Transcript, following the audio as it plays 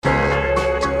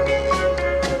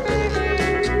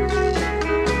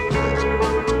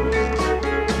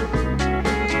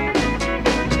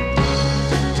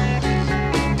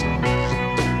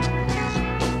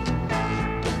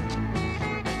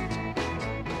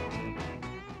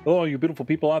Hello, you beautiful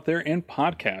people out there in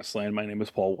podcast land. My name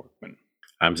is Paul Workman.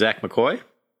 I'm Zach McCoy.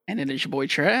 And it is your boy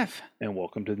Trev. And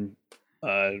welcome to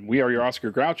We Are Your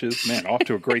Oscar Grouches. Man, off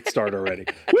to a great start already.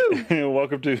 Woo! And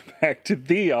welcome back to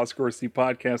the Oscar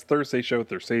podcast Thursday show,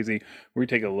 Thursese, where we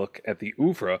take a look at the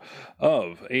oeuvre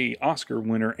of a Oscar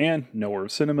winner and knower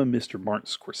of cinema, Mr. Martin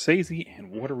Scorsese. And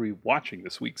what are we watching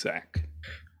this week, Zach?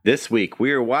 This week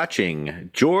we are watching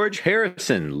George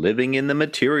Harrison, Living in the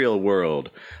Material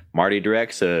World. Marty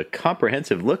directs a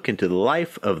comprehensive look into the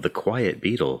life of the quiet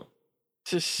Beatle.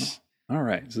 All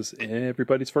right. Is this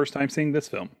everybody's first time seeing this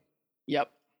film? Yep.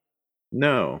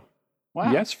 No.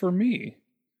 Wow. Yes, for me.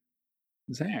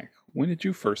 Zach, when did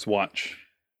you first watch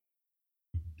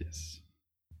this?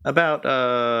 About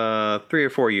 3 or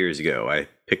 4 years ago, I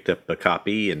picked up a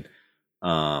copy, and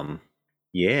I've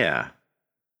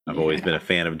always been a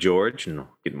fan of George, and we'll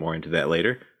get more into that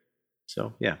later.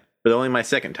 So, yeah. But only my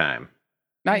second time.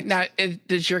 Now,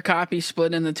 does your copy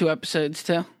split into 2 episodes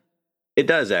too? It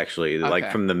does, actually. Okay.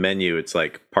 Like, from the menu, it's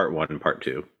like part 1 and part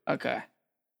 2. Okay.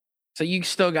 So you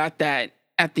still got that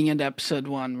at the end of episode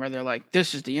 1 where they're like,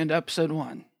 this is the end of episode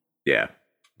 1. Yeah.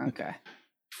 Okay.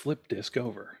 Flip disc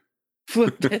over.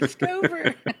 Flip disc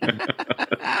over.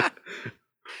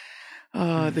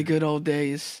 Oh, the good old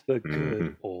days. The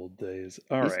good old days.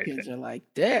 All These right. kids are like,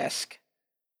 disc.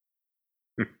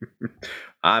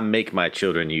 I make my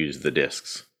children use the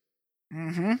discs.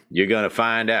 Mm-hmm. You're going to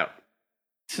find out.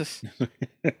 Do,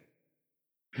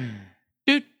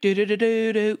 do, do, do,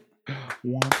 do, do.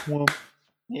 Womp, womp.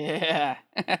 Yeah.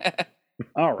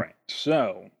 All right.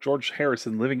 So, George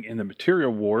Harrison, Living in the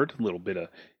Material World. A little bit of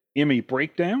Emmy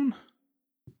breakdown.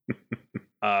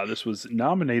 This was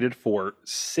nominated for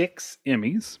 6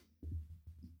 Emmys.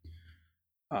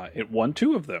 It won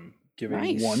 2 of them,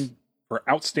 giving one for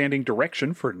Outstanding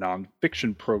Direction for a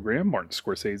Nonfiction Program. Martin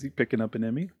Scorsese picking up an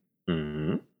Emmy.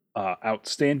 Mm-hmm.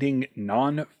 Outstanding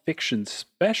Nonfiction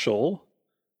Special,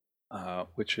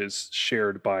 which is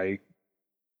shared by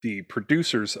the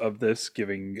producers of this,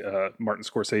 giving Martin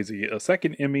Scorsese a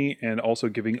second Emmy and also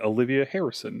giving Olivia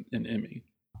Harrison an Emmy.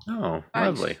 Oh, Nice.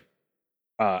 lovely.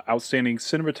 Outstanding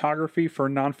Cinematography for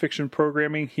Nonfiction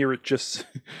Programming. Here it just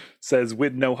says,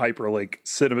 with no hyperlink,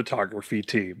 Cinematography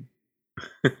Team.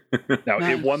 Now,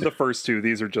 it won the first 2.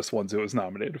 These are just ones it was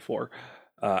nominated for.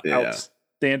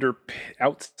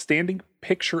 Outstanding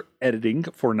Picture Editing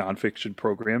for Nonfiction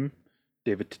Program.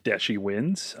 David Tedeschi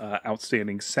wins.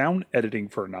 Outstanding Sound Editing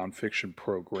for a Nonfiction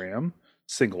Program,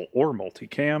 single or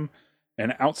multicam.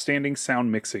 And Outstanding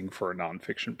Sound Mixing for a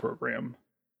Nonfiction Program.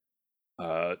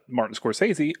 Martin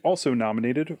Scorsese also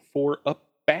nominated for a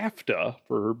BAFTA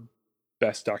for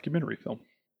Best Documentary Film.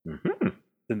 Mm-hmm.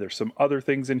 Then there's some other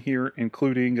things in here,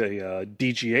 including a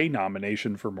DGA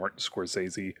nomination for Martin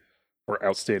Scorsese for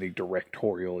Outstanding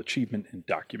Directorial Achievement in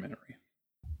Documentary.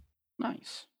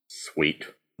 Nice. Sweet.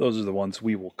 Those are the ones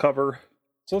we will cover.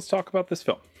 So let's talk about this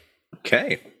film.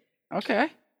 Okay.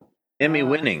 Emmy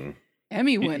winning.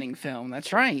 Emmy winning film.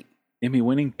 That's right. Emmy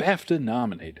winning, BAFTA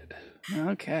nominated.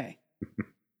 Okay.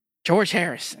 George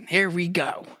Harrison. Here we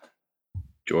go.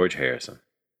 George Harrison.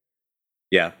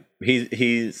 Yeah,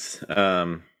 he's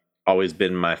always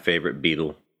been my favorite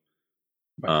Beatle.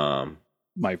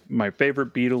 My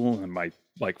favorite Beatle and my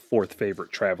 4th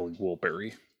favorite Traveling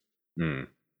Wilbury.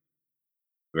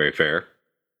 Very fair.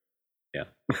 Yeah.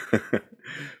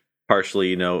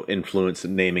 Partially, influence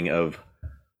naming of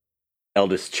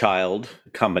eldest child,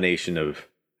 combination of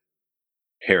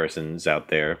Harrisons out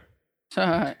there.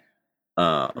 I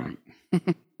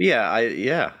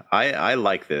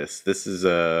like this. This is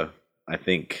I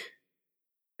think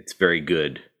it's very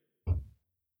good.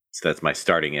 So that's my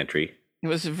starting entry. It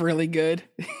was really good.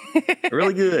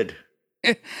 Really good.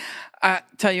 I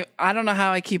tell you, I don't know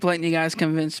how I keep letting you guys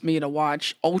convince me to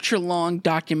watch ultra long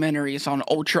documentaries on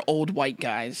ultra old white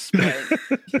guys, but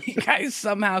you guys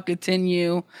somehow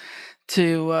continue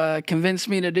to convince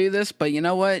me to do this. But you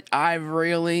know what? I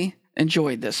really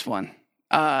enjoyed this one.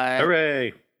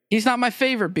 Hooray! He's not my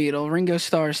favorite Beatle. Ringo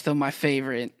Starr is still my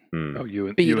favorite. Oh, you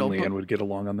and Beatle, Leanne would get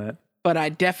along on that. But I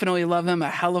definitely love him a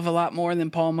hell of a lot more than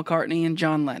Paul McCartney and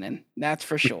John Lennon. That's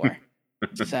for sure.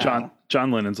 So.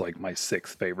 John Lennon's like my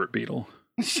 6th favorite Beatle.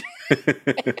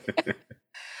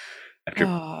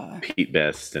 After Pete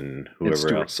Best and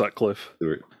whoever else. Sutcliffe.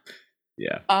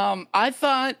 Yeah. I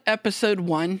thought episode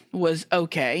 1 was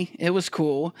okay. It was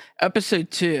cool. Episode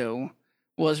 2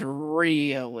 was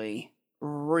really,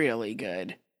 really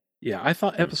good. Yeah, I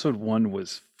thought episode 1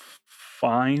 was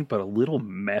fine, but a little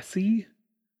messy.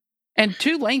 And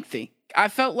too lengthy. I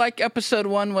felt like episode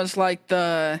 1 was like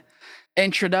the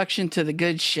introduction to the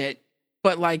good shit,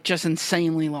 but like just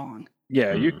insanely long.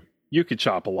 Yeah, you could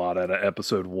chop a lot out of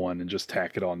episode 1 and just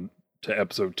tack it on to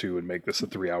episode 2 and make this a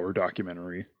 3-hour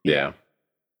documentary. Yeah.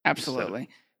 Absolutely.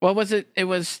 What was it? It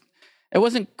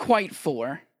wasn't quite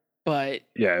 4, but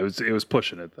yeah, it was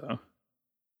pushing it though.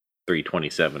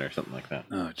 327 or something like that.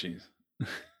 Oh, jeez.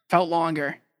 felt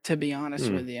longer, to be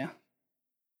honest with you.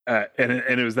 And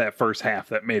it was that first half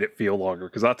that made it feel longer.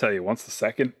 Because I'll tell you, once the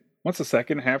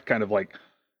second half kind of like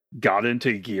got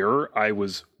into gear, I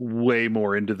was way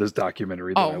more into this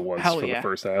documentary than I was for the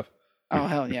first half. Oh,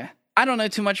 hell yeah. I don't know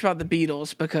too much about the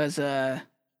Beatles because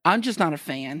I'm just not a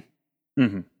fan.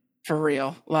 Mm-hmm. For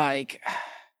real. Like,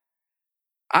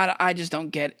 I just don't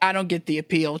get the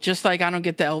appeal. Just like I don't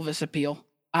get the Elvis appeal.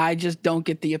 I just don't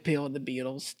get the appeal of the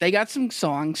Beatles. They got some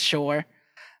songs, sure.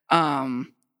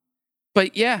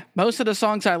 But yeah, most of the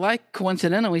songs I like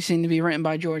coincidentally seem to be written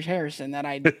by George Harrison that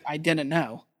I didn't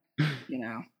know. You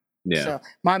know. Yeah. So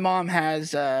my mom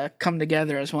has Come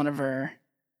Together as one of her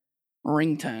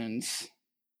ringtones.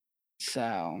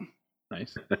 So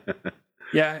nice.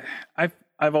 Yeah,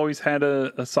 I've always had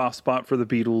a soft spot for the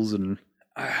Beatles, and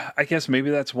I guess maybe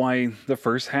that's why the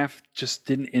first half just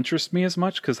didn't interest me as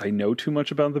much because I know too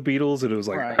much about the Beatles, and it was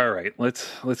like, all right,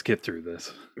 let's get through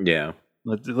this. Yeah,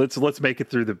 let's make it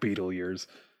through the Beatle years,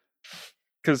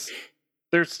 because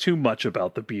there's too much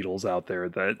about the Beatles out there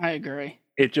that I agree.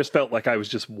 It just felt like I was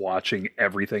just watching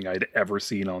everything I'd ever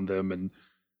seen on them, and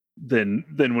then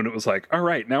when it was like, all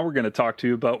right, now we're going to talk to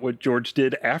you about what George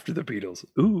did after the Beatles.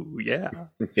 Ooh, yeah.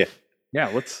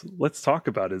 Yeah, let's talk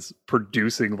about his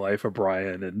producing Life of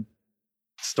Brian and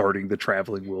starting the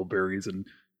Traveling Wilburys and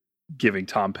giving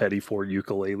Tom Petty 4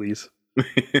 ukuleles.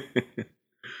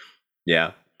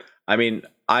 Yeah. I mean,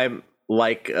 I'm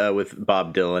like with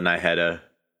Bob Dylan, I had a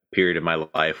period of my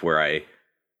life where I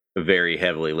very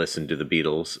heavily listened to the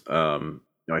Beatles.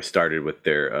 I started with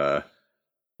their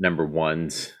number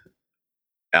ones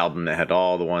album that had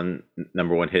all the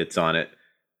number one hits on it,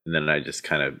 and then I just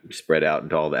kind of spread out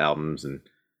into all the albums.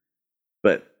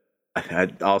 But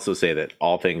I'd also say that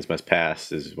All Things Must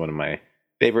Pass is one of my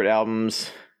favorite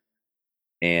albums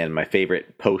and my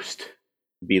favorite post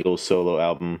Beatles solo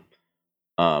album.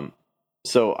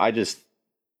 So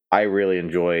I really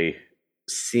enjoy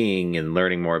seeing and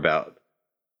learning more about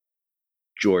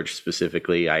George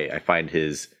specifically. I find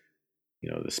his,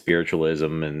 the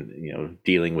spiritualism and,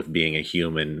 dealing with being a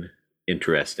human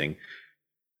interesting.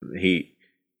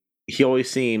 He always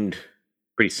seemed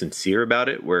pretty sincere about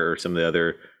it, where some of the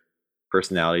other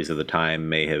personalities of the time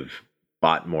may have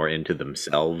bought more into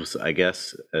themselves, I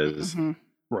guess, as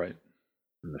right,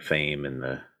 the fame and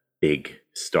the big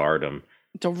stardom.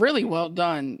 It's a really well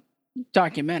done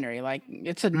documentary. Like,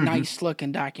 it's a nice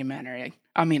looking documentary.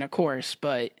 I mean, of course,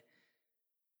 but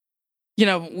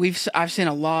I've seen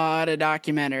a lot of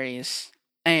documentaries,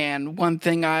 and one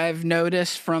thing I've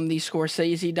noticed from the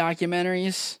Scorsese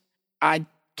documentaries, I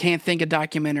can't think of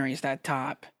documentaries that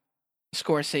top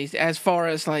Scorsese as far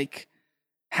as like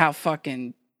how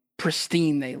fucking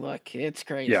pristine they look. It's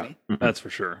crazy. Yeah, that's for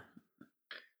sure.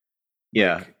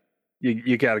 Yeah. Like,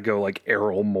 you got to go like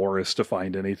Errol Morris to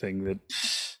find anything that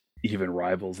even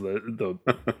rivals the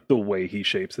way he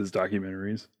shapes his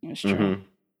documentaries. That's true.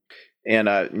 And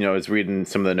I was reading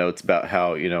some of the notes about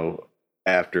how,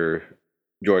 after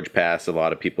George passed, a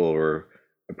lot of people were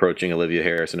approaching Olivia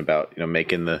Harrison about,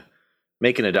 making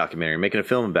a documentary, making a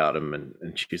film about him.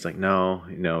 And she's like, no,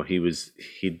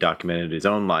 he documented his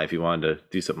own life. He wanted to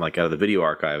do something like out of the video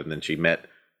archive. And then she met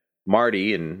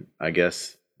Marty, and I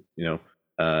guess,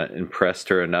 impressed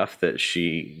her enough that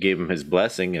she gave him his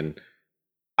blessing. And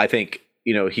I think,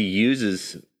 he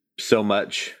uses so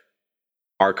much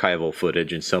archival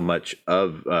footage and so much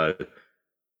of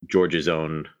George's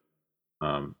own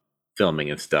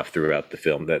filming and stuff throughout the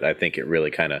film that I think it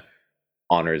really kind of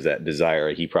honors that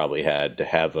desire he probably had to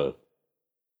have a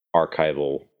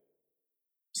archival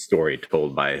story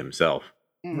told by himself.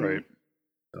 Right.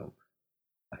 So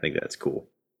I think that's cool.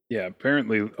 Yeah,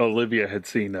 apparently Olivia had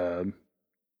seen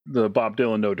the Bob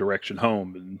Dylan No Direction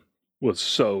Home and was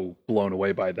so blown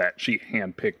away by that she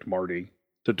handpicked Marty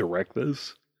to direct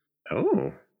this.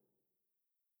 Oh.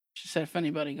 She said if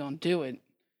anybody gonna do it,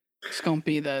 it's gonna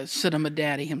be the cinema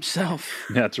daddy himself.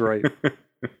 That's right.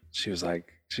 She was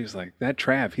like, that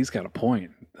Trav, he's got a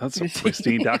point. That's a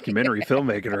pristine documentary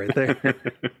filmmaking right there.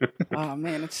 Oh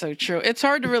man, it's so true. It's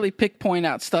hard to really point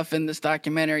out stuff in this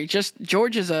documentary. Just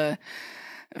George is a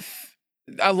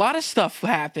lot of stuff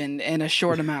happened in a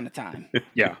short amount of time.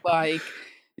 Yeah. Like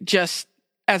just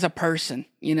as a person,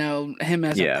 him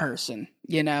as a person,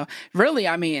 really,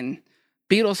 I mean,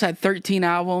 Beatles had 13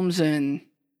 albums and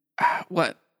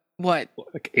what,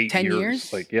 like 8 10 years?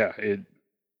 years? Like, yeah,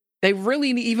 They really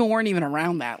even weren't even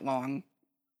around that long,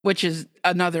 which is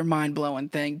another mind-blowing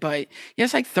thing. But yeah,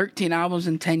 it's like 13 albums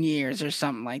in 10 years or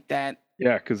something like that.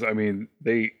 Yeah, because I mean,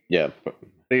 they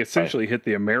essentially hit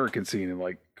the American scene in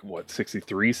like, what,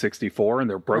 63, 64, and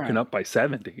they're broken up by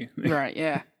 70. Right,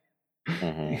 yeah.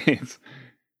 Mm-hmm.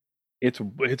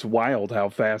 It's wild how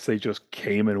fast they just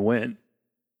came and went.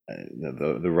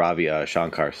 The Ravi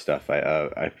Shankar stuff,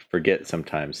 I forget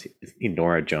sometimes.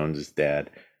 Nora Jones' dad,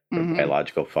 her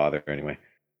biological father, anyway.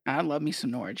 I love me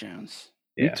some Nora Jones.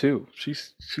 Me too.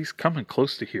 She's coming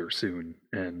close to here soon,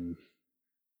 and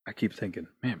I keep thinking,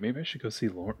 man, maybe I should go see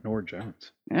Nora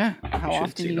Jones. Yeah, how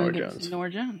often you gonna get to see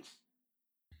Nora Jones?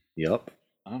 Yep.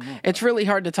 I don't know. It's really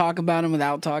hard to talk about him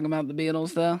without talking about the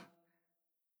Beatles, though.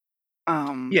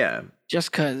 Yeah. Just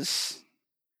because,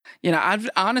 you know, I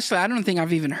don't think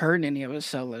I've even heard any of his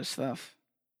solo stuff.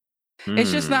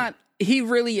 It's just not. He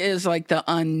really is like the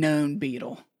unknown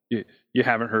Beatle. You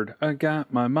haven't heard, I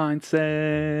got my mind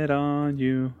set on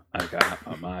you. I got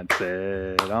my mind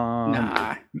set on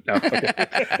you. No,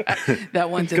 okay. That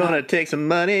one's gonna take some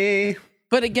money.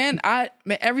 But again,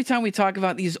 every time we talk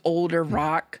about these older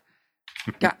rock,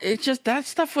 it's just that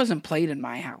stuff wasn't played in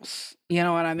my house. You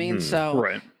know what I mean? So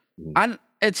right.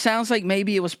 It sounds like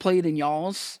maybe it was played in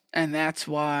y'all's, and that's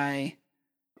why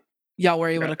y'all were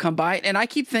able to come by it. And I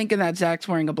keep thinking that Zach's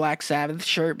wearing a Black Sabbath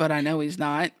shirt, but I know he's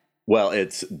not. Well,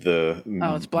 it's the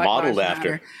it's Black modeled Lives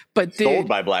after, Matter. But sold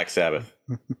by Black Sabbath.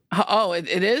 Oh, it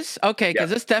is? Okay,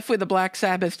 because it's definitely the Black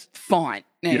Sabbath font.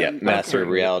 Yeah, Master of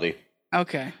Reality.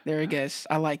 Okay, there it goes.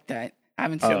 I like that. I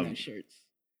haven't seen those shirts.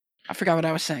 I forgot what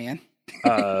I was saying.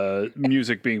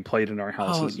 Music being played in our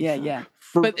houses. Oh, yeah.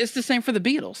 But it's the same for the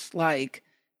Beatles. Like,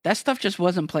 that stuff just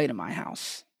wasn't played in my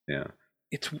house. Yeah.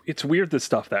 It's weird, the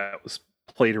stuff that was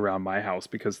played around my house,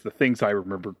 because the things I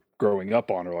remember growing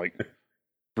up on are like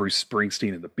Bruce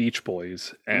Springsteen and the Beach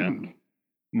Boys, and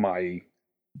my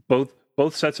both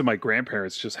sets of my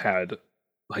grandparents just had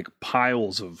like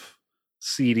piles of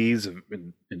CDs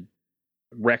and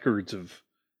records of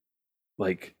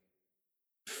like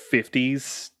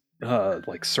 50s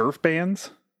like surf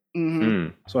bands.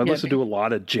 So I listened to a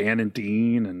lot of Jan and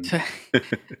Dean, and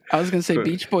I was gonna say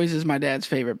Beach Boys is my dad's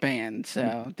favorite band,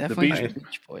 so definitely the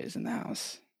Beach Boys in the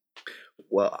house.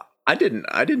 Well, I didn't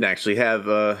actually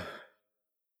have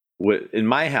in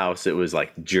my house. It was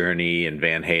like Journey and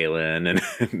Van Halen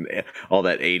and all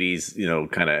that 80s,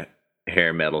 kind of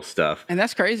hair metal stuff. And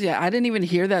that's crazy. I didn't even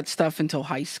hear that stuff until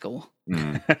high school.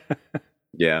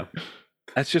 Yeah,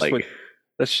 that's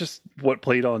just what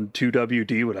played on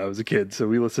 2WD when I was a kid, so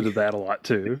we listened to that a lot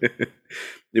too.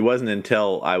 It wasn't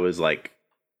until I was like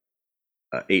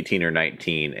 18 or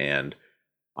 19 and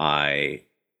I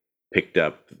picked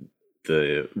up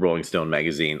the Rolling Stone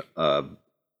magazine.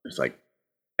 It's like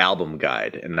album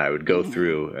guide, and I would go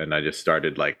through, and I just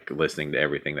started like listening to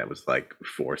everything that was like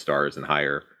 4 stars and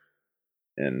higher,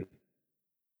 and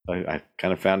I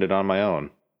kind of found it on my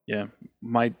own. Yeah,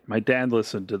 my dad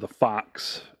listened to the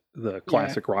Fox, the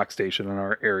classic rock station in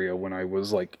our area, when I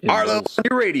was like Arlo on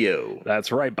your radio.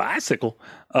 That's right, bicycle.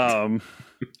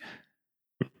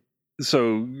 So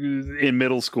in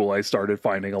middle school, I started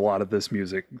finding a lot of this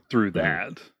music through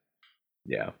that.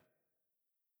 Yeah.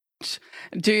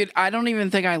 Dude, I don't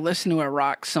even think I listened to a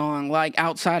rock song like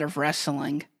outside of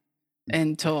wrestling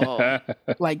until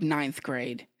like 9th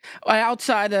grade.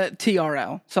 Outside of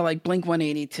TRL, so like Blink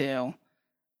 182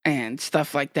 and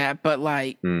stuff like that. But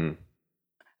like,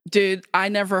 dude, I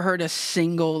never heard a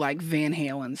single like Van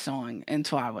Halen song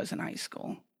until I was in high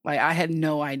school. Like, I had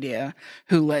no idea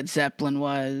who Led Zeppelin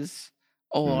was,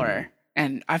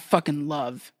 and I fucking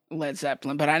love Led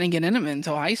Zeppelin, but I didn't get into them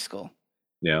until high school.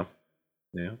 Yeah.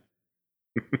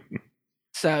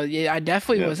 So yeah, I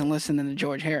definitely wasn't listening to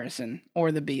George Harrison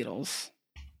or the Beatles.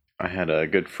 I had a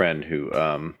good friend who,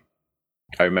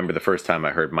 I remember the first time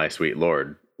I heard My Sweet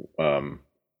Lord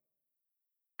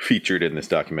featured in this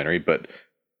documentary, but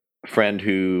a friend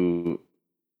who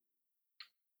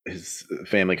his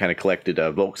family kind of collected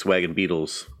Volkswagen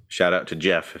Beetles. Shout out to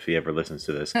Jeff if he ever listens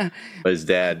to this. But his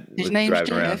dad was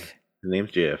driving around. His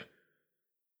name's Jeff.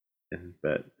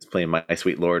 But it's playing My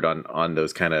Sweet Lord on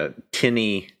those kind of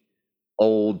tinny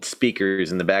old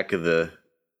speakers in the back of the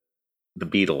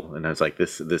Beetle, and I was like,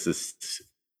 this is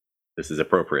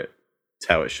appropriate. It's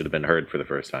how it should have been heard for the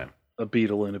first time. A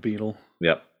Beetle in a Beetle.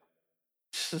 Yep.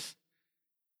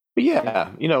 But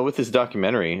yeah, with this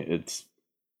documentary,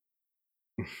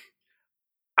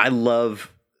 I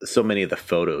love so many of the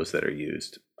photos that are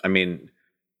used. I mean,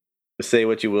 say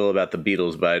what you will about the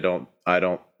Beatles, but I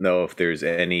don't know if there's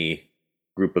any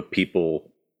group of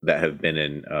people that have been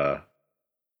in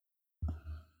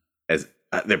as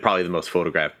they're probably the most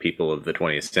photographed people of the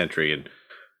 20th century,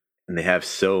 and they have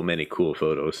so many cool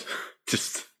photos,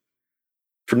 just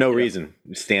for no reason,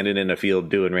 standing in a field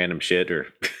doing random shit or.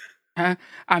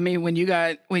 I mean, when you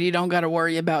don't got to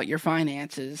worry about your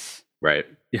finances, Right.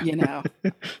 Yeah. you know,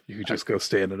 You could just go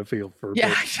stand in a field for a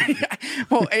yeah. bit.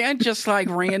 Well, and just like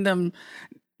random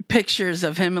pictures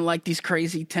of him in like these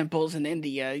crazy temples in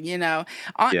India, you know.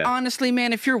 Yeah. Honestly,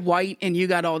 man, if you're white and you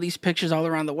got all these pictures all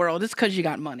around the world, it's because you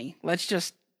got money. Let's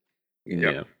just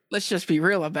be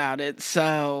real about it.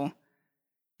 So,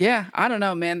 yeah, I don't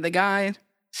know, man. The guy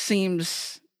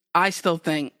seems. I still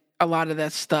think a lot of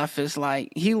that stuff is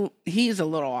like he's a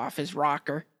little off his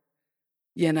rocker,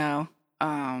 you know.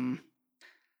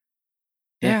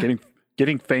 Yeah.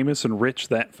 Getting famous and rich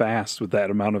that fast with that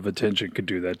amount of attention could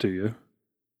do that to you.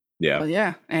 Yeah. Well,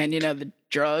 yeah, and you know the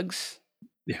drugs,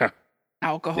 Yeah.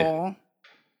 alcohol.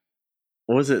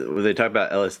 What was it? Were they talking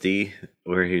about LSD,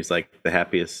 where he was like the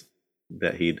happiest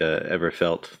that he'd ever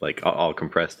felt, like all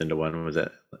compressed into one? Was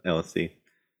that LSD?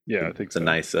 Yeah, I think it's a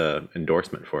nice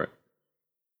endorsement for it.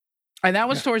 And that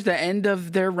was towards the end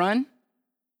of their run.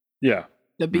 Yeah.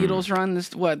 The Beatles run.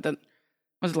 This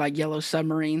was like Yellow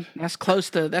Submarine. That's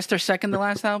their second to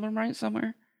last album, right?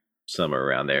 Somewhere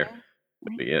around there.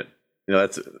 But yeah, you know,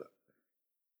 that's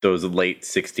those late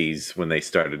 60s when they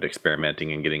started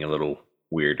experimenting and getting a little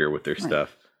weirder with their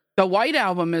stuff. The White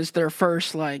Album is their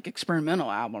first like experimental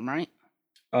album, right?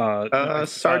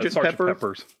 Sgt.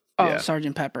 Pepper's. Oh, Yeah.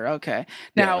 Sgt. Pepper. Okay.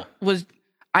 Now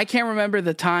I can't remember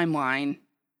the timeline,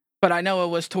 but I know it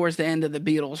was towards the end of the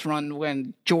Beatles run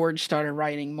when George started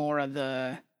writing more of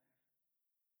the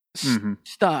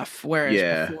stuff,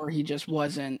 whereas before he just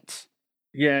wasn't.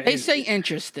 Yeah. They say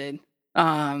interested.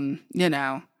 You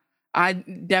know, I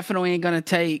definitely ain't gonna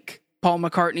take Paul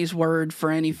McCartney's word for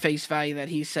any face value that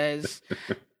he says.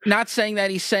 Not saying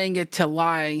that he's saying it to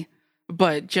lie,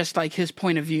 but just like his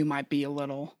point of view might be a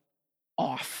little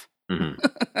off.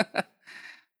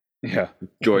 Yeah.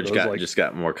 George just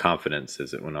got more confidence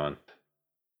as it went on.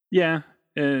 Yeah.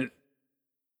 And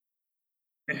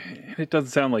it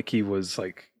doesn't sound like he was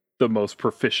like the most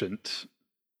proficient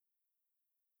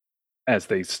as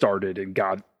they started and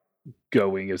got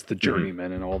going as the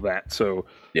journeyman and all that. So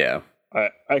yeah,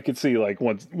 I could see like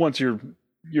once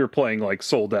you're playing like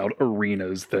sold out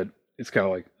arenas that it's kind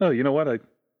of like, oh, you know what, I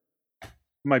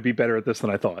might be better at this than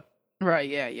I thought. Right?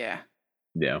 Yeah.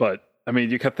 But I mean,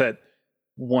 you got that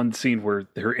one scene where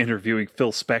they're interviewing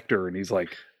Phil Spector, and he's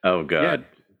like, "Oh God." Yeah,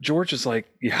 George is like,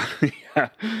 yeah.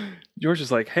 George is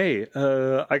like, hey,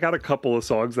 I got a couple of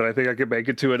songs that I think I could make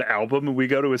into an album, and we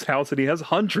go to his house, and he has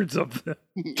hundreds of them.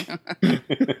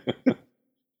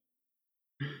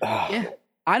 Yeah,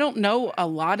 I don't know a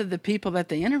lot of the people that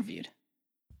they interviewed.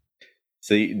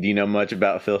 So, do you know much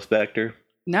about Phil Spector?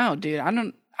 No, dude, I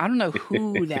don't know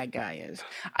who that guy is.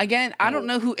 Again, I don't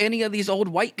know who any of these old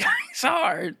white guys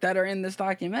are that are in this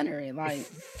documentary. Like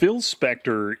Phil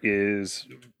Spector is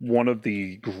one of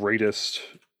the greatest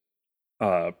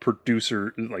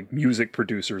music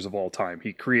producers of all time.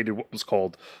 He created what was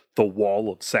called the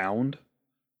Wall of Sound.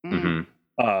 And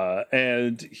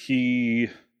he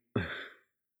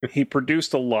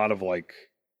produced a lot of like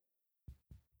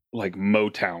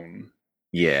Motown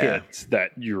hits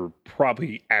that you're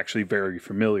probably actually very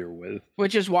familiar with.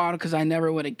 Which is wild because I never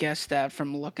would have guessed that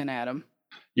from looking at him.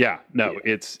 Yeah, no,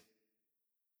 it's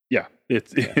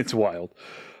wild.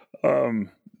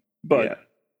 But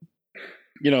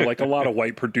you know, like a lot of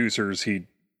white producers,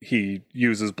 he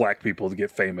uses black people to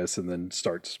get famous and then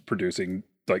starts producing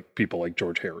like people like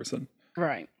George Harrison.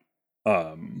 Right.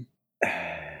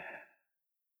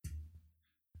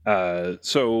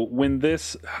 So when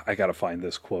I gotta find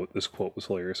this quote. This quote was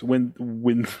hilarious. When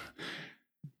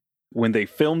they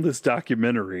filmed this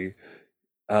documentary,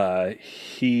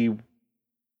 he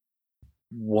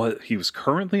was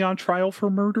currently on trial for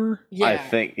murder. Yeah, I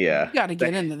think. Yeah, you got to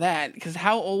get into that because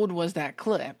how old was that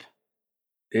clip?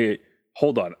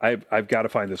 Hold on, I've got to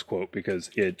find this quote because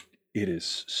it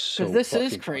is so. This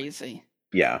is crazy.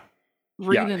 Yeah,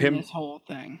 reading this whole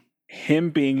thing. Him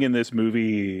being in this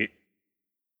movie.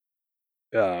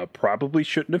 Probably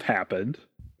shouldn't have happened.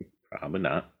 Probably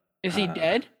not. Is he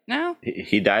dead now?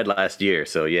 He died last year,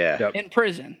 so yeah. Yep. In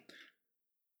prison.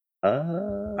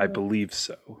 I believe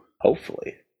so.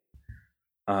 Hopefully.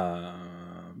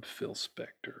 Phil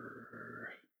Spector.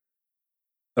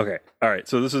 Okay. All right.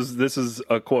 So this is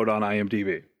a quote on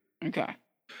IMDb. Okay.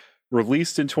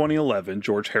 Released in 2011,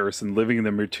 George Harrison Living in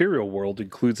the Material World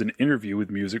includes an interview with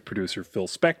music producer Phil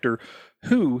Spector,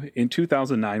 who in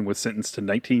 2009 was sentenced to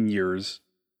 19 years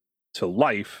to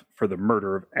life for the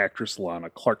murder of actress Lana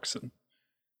Clarkson.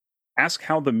 Asked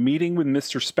how the meeting with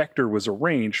Mr. Spector was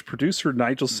arranged, producer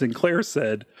Nigel Sinclair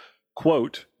said,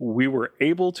 quote, "We were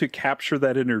able to capture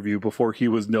that interview before he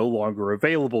was no longer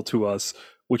available to us,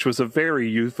 which was a very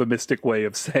euphemistic way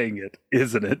of saying it,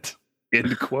 isn't it?"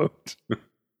 End quote.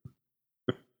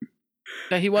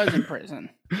 So he was in prison.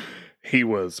 He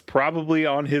was probably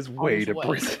on his way to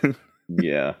prison.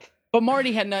 Yeah. But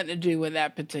Marty had nothing to do with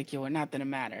that particular, not that it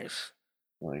matters.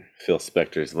 Like Phil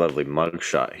Spector's lovely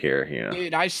mugshot here, you know.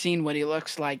 Dude, I've seen what he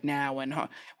looks like now. And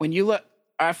when you look,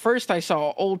 at first I saw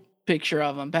an old picture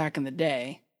of him back in the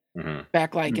day,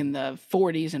 back like in the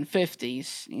 40s and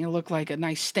 50s. He looked like a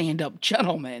nice stand-up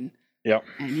gentleman. Yep.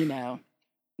 And, you know,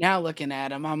 now looking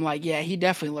at him, I'm like, yeah, he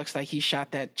definitely looks like he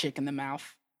shot that chick in the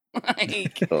mouth.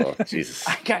 Like, oh, Jesus.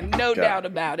 I got no doubt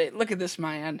about it. Look at this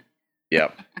man.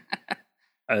 Yep.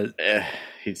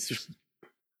 He's just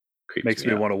makes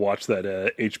me want to watch that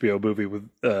HBO movie with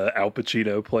Al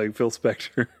Pacino playing Phil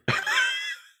Spector.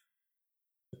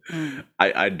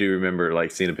 I do remember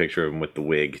like seeing a picture of him with the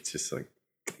wig. It's just like,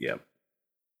 yep.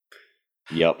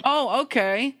 Oh,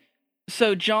 okay.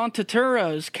 So John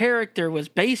Turturro's character was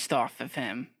based off of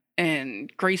him and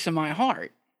Grace of My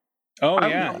Heart. Oh,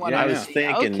 yeah. I was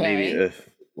thinking maybe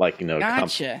like, you know.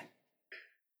 Gotcha.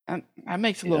 That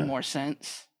makes a little more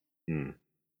sense.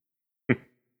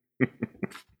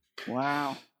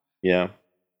 Wow. Yeah.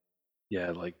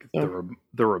 Yeah, like the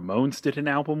Ramones did an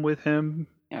album with him.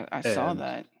 Yeah, I saw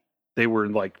that. They were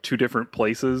in like two different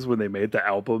places when they made the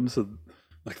albums. And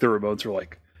like the Ramones were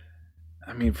like,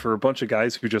 I mean, for a bunch of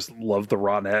guys who just loved the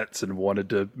Ronettes and wanted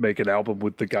to make an album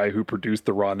with the guy who produced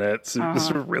the Ronettes, it was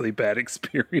a really bad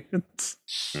experience.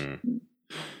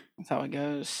 That's how it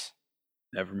goes.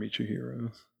 Never meet your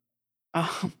heroes.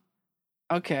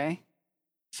 Okay.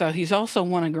 So he's also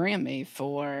won a Grammy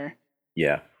for.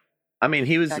 Yeah, I mean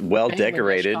he was well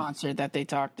decorated. Concert that they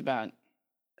talked about.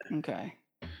 Okay.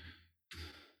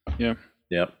 Yeah.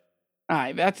 Yep. All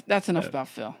right, that's enough about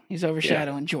Phil. He's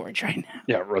overshadowing George right now.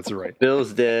 Yeah, that's right.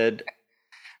 Phil's dead.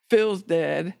 Phil's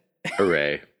dead.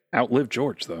 Hooray! Outlived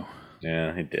George though.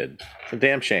 Yeah, he did. It's a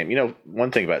damn shame. You know,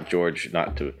 one thing about George,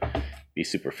 not to be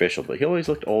superficial, but he always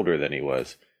looked older than he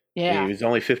was. Yeah. I mean, he was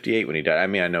only 58 when he died. I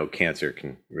mean, I know cancer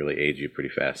can really age you pretty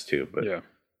fast too, but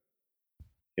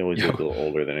he always looked a little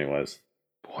older than he was.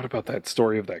 What about that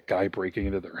story of that guy breaking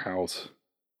into their house?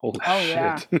 Holy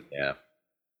shit. Yeah.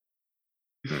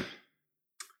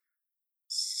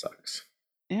 Sucks.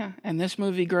 Yeah, and this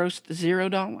movie grossed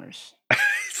 $0.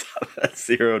 That's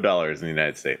 $0 in the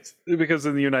United States. Because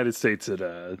in the United States,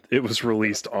 it was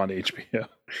released on HBO.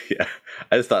 Yeah,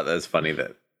 I just thought that was funny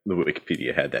that the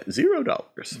Wikipedia had that $0.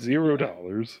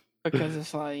 $0. Because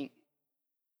it's like,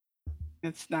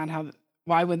 it's not how.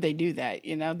 Why would they do that?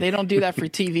 You know, they don't do that for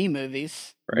TV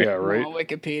movies. Right. Yeah, right. On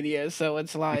Wikipedia, so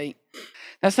it's like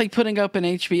that's like putting up an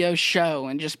HBO show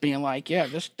and just being like, "Yeah,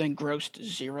 this thing grossed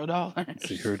 $0."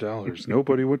 $0.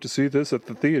 Nobody went to see this at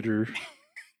the theater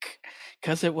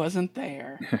because it wasn't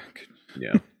there.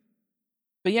 Yeah.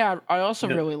 But yeah, I also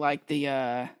really like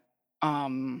the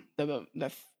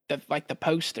like the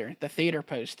poster, the theater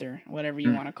poster, whatever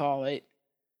you want to call it.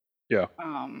 Yeah.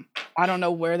 I don't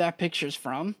know where that picture's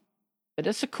from, but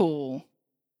it's a cool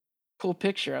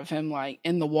picture of him like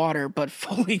in the water but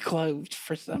fully clothed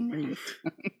for some reason.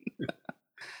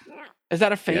 Is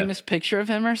that a famous picture of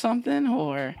him or something?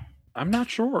 Or I'm not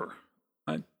sure.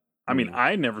 I mean,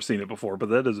 I'd never seen it before, but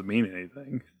that doesn't mean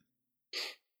anything.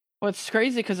 Well, it's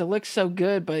crazy because it looks so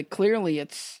good, but clearly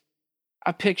it's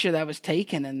a picture that was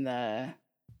taken in the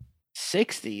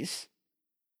 60s.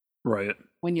 Right.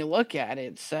 When you look at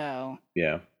it, so.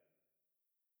 Yeah.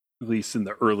 At least in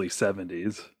the early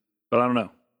 70s. But I don't know.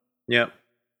 Yep.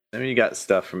 I mean, you got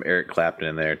stuff from Eric Clapton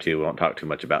in there, too. We won't talk too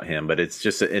much about him, but it's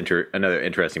just another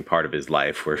interesting part of his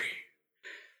life where,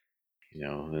 you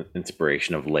know, the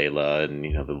inspiration of Layla and,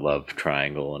 you know, the love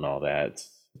triangle and all that.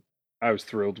 I was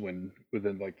thrilled when,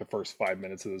 within like the first 5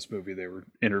 minutes of this movie, they were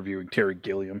interviewing Terry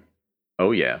Gilliam.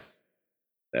 Oh, yeah.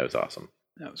 That was awesome.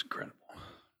 That was incredible.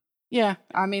 Yeah,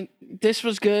 I mean, this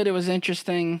was good. It was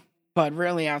interesting. But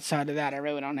really, outside of that, I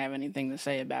really don't have anything to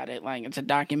say about it. Like, it's a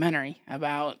documentary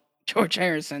about George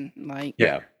Harrison. Like,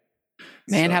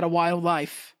 man had a wild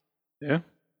life. Yeah.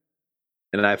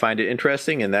 And I find it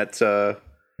interesting, and that's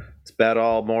it's about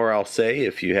all more I'll say.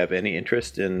 If you have any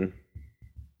interest in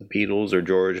the Beatles or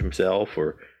George himself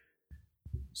or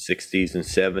 60s and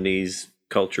 70s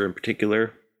culture in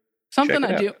particular, something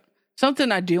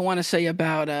I do want to say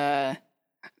about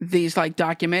these like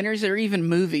documentaries or even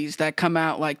movies that come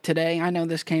out like today. I know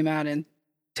this came out in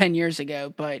 10 years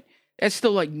ago, but it's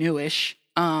still like newish.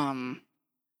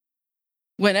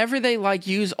 Whenever they like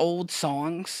use old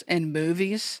songs in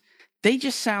movies, they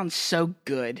just sound so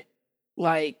good.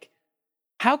 Like,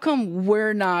 how come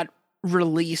we're not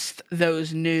released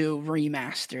those new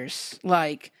remasters?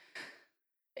 Like,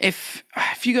 if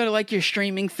you go to like your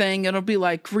streaming thing, it'll be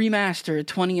like remastered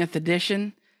 20th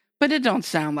edition, but it don't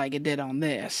sound like it did on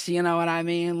this. You know what I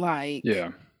mean? Like,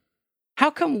 Yeah. how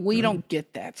come we don't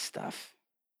get that stuff?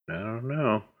 I don't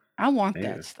know. I want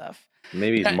that stuff.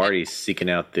 Maybe Marty's seeking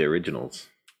out the originals.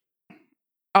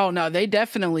 Oh no, they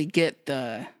definitely get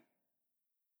the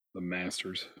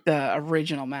masters, the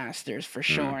original masters for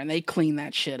sure, and they clean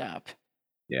that shit up.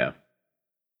 Yeah.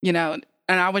 You know,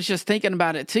 and I was just thinking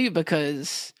about it too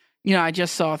because, you know, I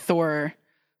just saw Thor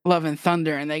Love and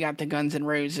Thunder and they got the Guns N'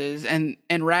 Roses, and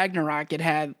Ragnarok it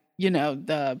had, you know,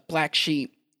 the Black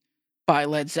Sheep by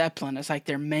Led Zeppelin. It's like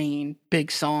their main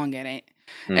big song in it.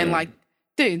 And like,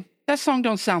 dude, that song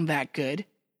don't sound that good.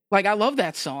 Like, I love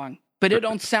that song, but it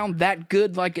don't sound that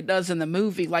good like it does in the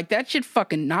movie. Like, that shit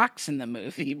fucking knocks in the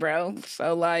movie, bro.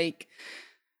 So like,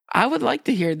 I would like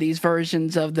to hear these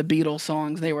versions of the Beatles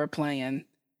songs they were playing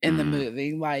in the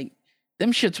movie. Like,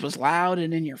 them shits was loud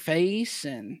and in your face,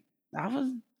 and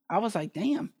I was like,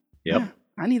 damn. Yep. Yeah,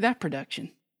 I need that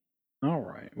production. All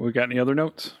right. We got any other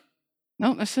notes?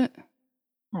 No, that's it.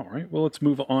 All right. Well, let's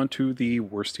move on to the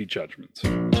worsty judgments.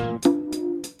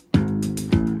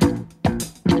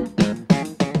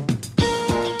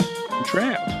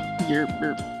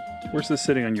 Trav, where's this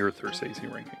sitting on your Thursese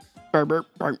ranking?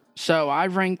 So I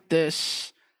ranked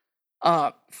this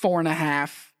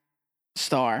 4.5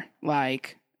 star.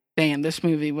 Like, damn, this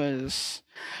movie was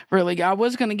really good. I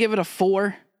was gonna give it a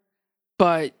 4,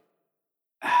 but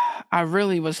I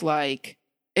really was like,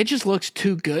 it just looks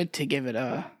too good to give it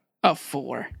a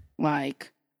 4.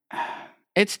 Like,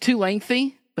 it's too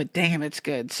lengthy, but damn, it's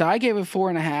good. So I gave it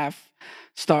 4.5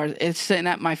 stars. It's sitting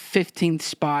at my 15th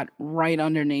spot, right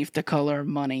underneath The Color of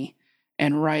Money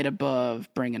and right above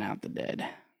Bringing Out the Dead.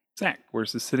 Zach,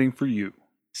 where's this sitting for you?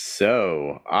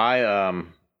 So I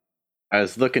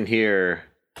was looking here,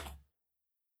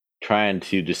 trying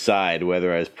to decide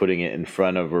whether I was putting it in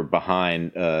front of or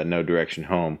behind No Direction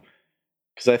Home,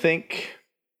 because I think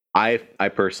I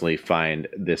personally find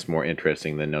this more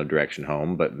interesting than No Direction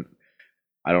Home, but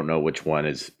I don't know which one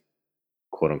is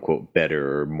quote unquote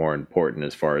better or more important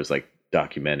as far as like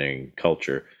documenting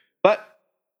culture. But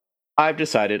I've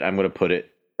decided I'm going to put it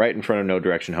right in front of No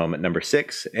Direction Home at number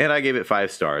 6, and I gave it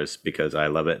 5 stars because I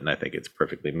love it and I think it's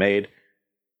perfectly made.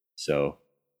 So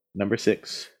number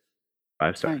 6,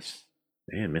 5 stars. Nice.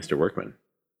 And Mr. Workman.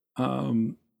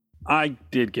 I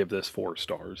did give this 4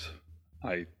 stars.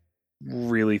 I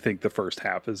really think the first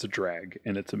half is a drag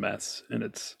and it's a mess, and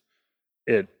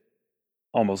it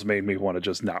almost made me want to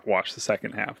just not watch the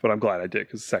second half, but I'm glad I did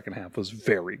because the second half was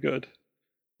very good.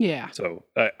 Yeah. So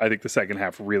I think the second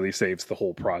half really saves the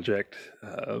whole project,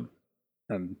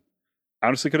 and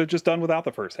honestly could have just done without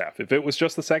the first half. If it was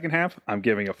just the second half, I'm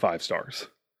giving it 5 stars.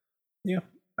 Yeah,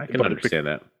 I can understand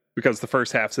that. Because the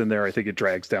first half's in there, I think it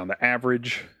drags down the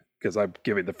average. Because I'm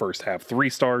giving the first half 3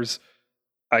 stars,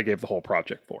 I gave the whole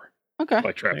project 4. Okay.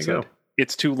 Like Trav said,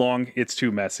 it's too long, it's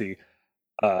too messy.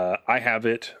 I have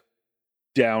it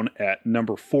down at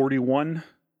number 41.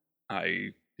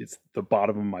 It's the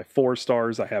bottom of my 4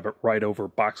 stars. I have it right over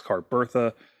Boxcar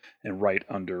Bertha and right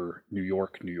under New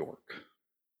York, New York.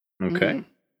 Okay.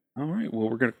 All right. Well,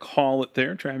 we're going to call it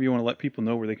there. Trav, you want to let people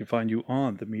know where they can find you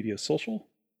on the media social?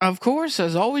 Of course,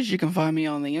 as always, you can find me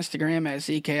on the Instagram at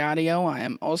ZK Audio. I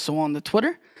am also on the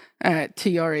Twitter at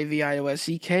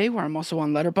TRAVIOSEK, where I'm also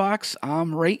on Letterboxd.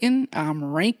 I'm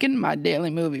ranking my daily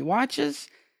movie watches.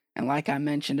 And like I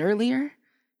mentioned earlier,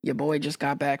 your boy just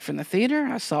got back from the theater.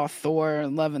 I saw Thor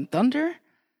Love and Thunder,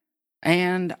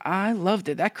 and I loved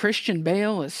it. That Christian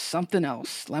Bale is something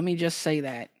else. Let me just say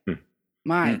that.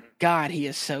 My God, he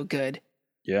is so good.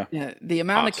 Yeah. The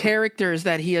amount of characters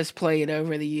that he has played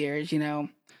over the years,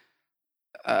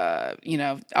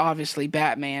 obviously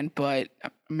Batman, but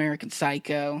American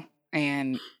Psycho,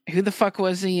 and who the fuck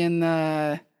was he in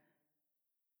the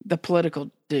political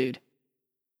dude?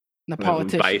 The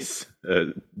politician. Vice,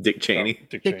 Dick Cheney.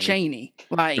 Dick Cheney.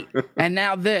 Like, and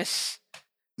now this.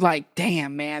 Like,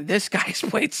 damn, man, this guy's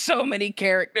played so many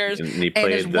characters and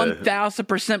is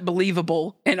 1,000%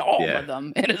 believable in all of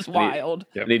them. It is wild.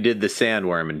 And he did the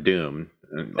Sandworm in Doom.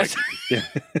 And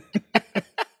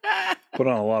put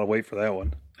on a lot of weight for that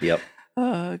one. Yep.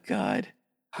 Oh, God.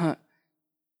 Huh.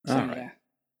 So, all right. Yeah.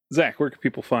 Zach, where can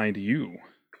people find you?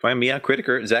 Find me on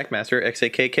Critiker, Zachmaster,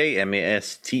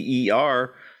 XAKKMASTER,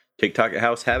 TikTok at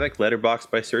House Havoc, Letterboxd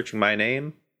by searching my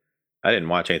name. I didn't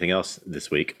watch anything else this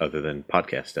week other than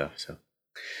podcast stuff. So,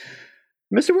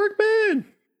 Mr. Workman.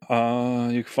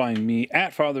 You can find me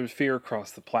at Father's Fear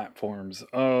across the platforms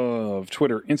of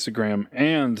Twitter, Instagram,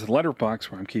 and Letterboxd,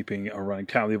 where I'm keeping a running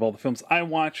tally of all the films I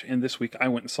watch. And this week I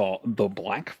went and saw The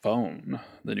Black Phone,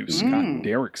 the new Scott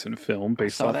Derrickson film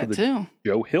based off of the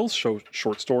Joe Hill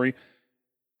short story.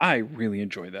 I really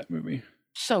enjoyed that movie.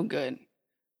 So good.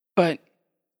 But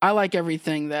I like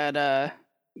everything that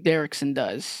Derrickson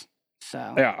does.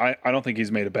 So yeah, I don't think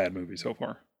he's made a bad movie so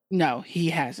far. No, he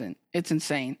hasn't. It's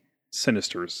insane.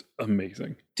 Sinister's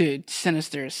amazing. Dude,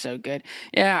 Sinister is so good.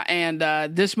 Yeah, and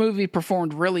this movie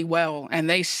performed really well, and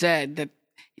they said that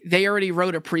they already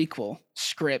wrote a prequel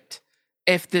script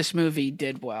if this movie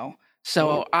did well.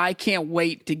 So I can't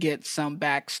wait to get some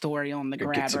backstory on the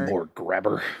Grabber. Get some more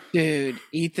Grabber. Dude,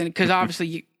 Ethan, because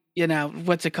obviously, you know,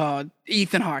 what's it called?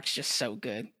 Ethan Hawke's just so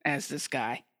good as this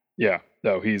guy. Yeah,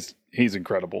 no, he's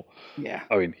incredible. Yeah.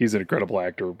 I mean, he's an incredible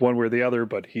actor, one way or the other,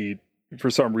 but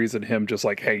for some reason, him just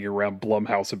like hanging around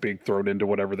Blumhouse and being thrown into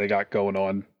whatever they got going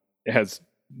on has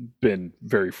been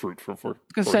very fruitful for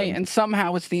him. And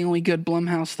somehow it's the only good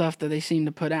Blumhouse stuff that they seem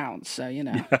to put out. So, you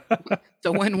know, it's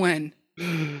a win-win.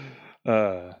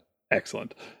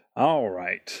 Excellent. All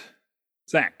right.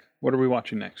 Zach, what are we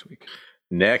watching next week?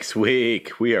 Next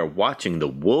week, we are watching The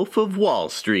Wolf of Wall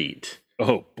Street.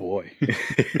 Oh, boy.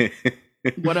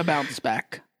 What about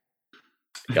Spec?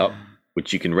 Yep.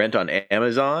 Which you can rent on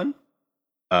Amazon.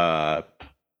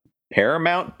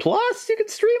 Paramount Plus, you can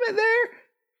stream it there.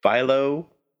 Philo,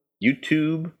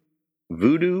 YouTube,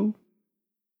 Vudu,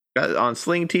 on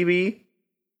Sling TV.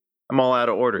 I'm all out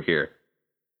of order here.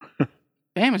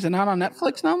 Damn, is it not on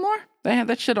Netflix no more? They had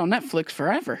that shit on Netflix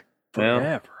forever.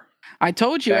 Forever. I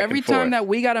told you, every time that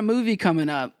we got a movie coming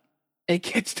up, it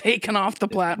gets taken off the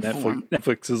platform.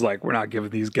 Netflix is like, we're not giving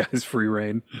these guys free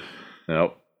reign.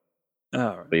 Nope.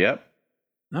 All right. But yep.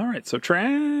 All right, so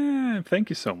Trav, thank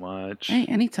you so much. Hey,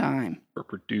 anytime. For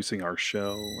producing our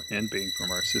show and being from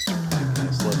our sister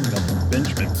podcast, Leveling Up with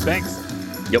Benjamin. Thanks.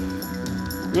 Yep.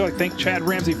 We'd like to thank Chad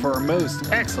Ramsey for our most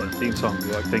excellent theme song.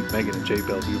 We'd like to thank Megan and Jay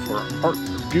Bellevue for our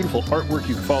beautiful artwork.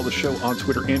 You can follow the show on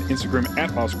Twitter and Instagram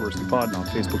at OscarWorstyPod and on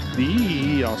Facebook,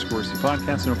 the Oscar Worsty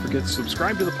Podcast. And don't forget to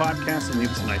subscribe to the podcast and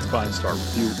leave us a nice 5-star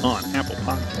review on Apple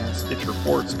Podcasts, Stitcher,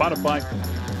 or Spotify.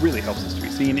 It really helps us to be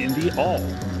seen in the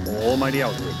almighty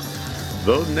algorithm.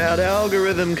 Voting out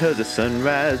algorithm because the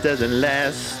sunrise doesn't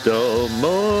last all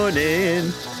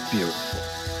morning. Beautiful.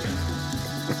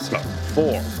 So,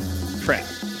 for Trav,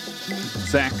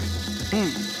 Zach,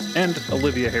 and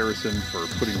Olivia Harrison for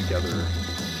putting together a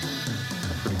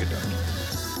pretty good document.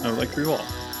 I would like for you all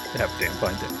to have a damn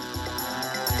fine day.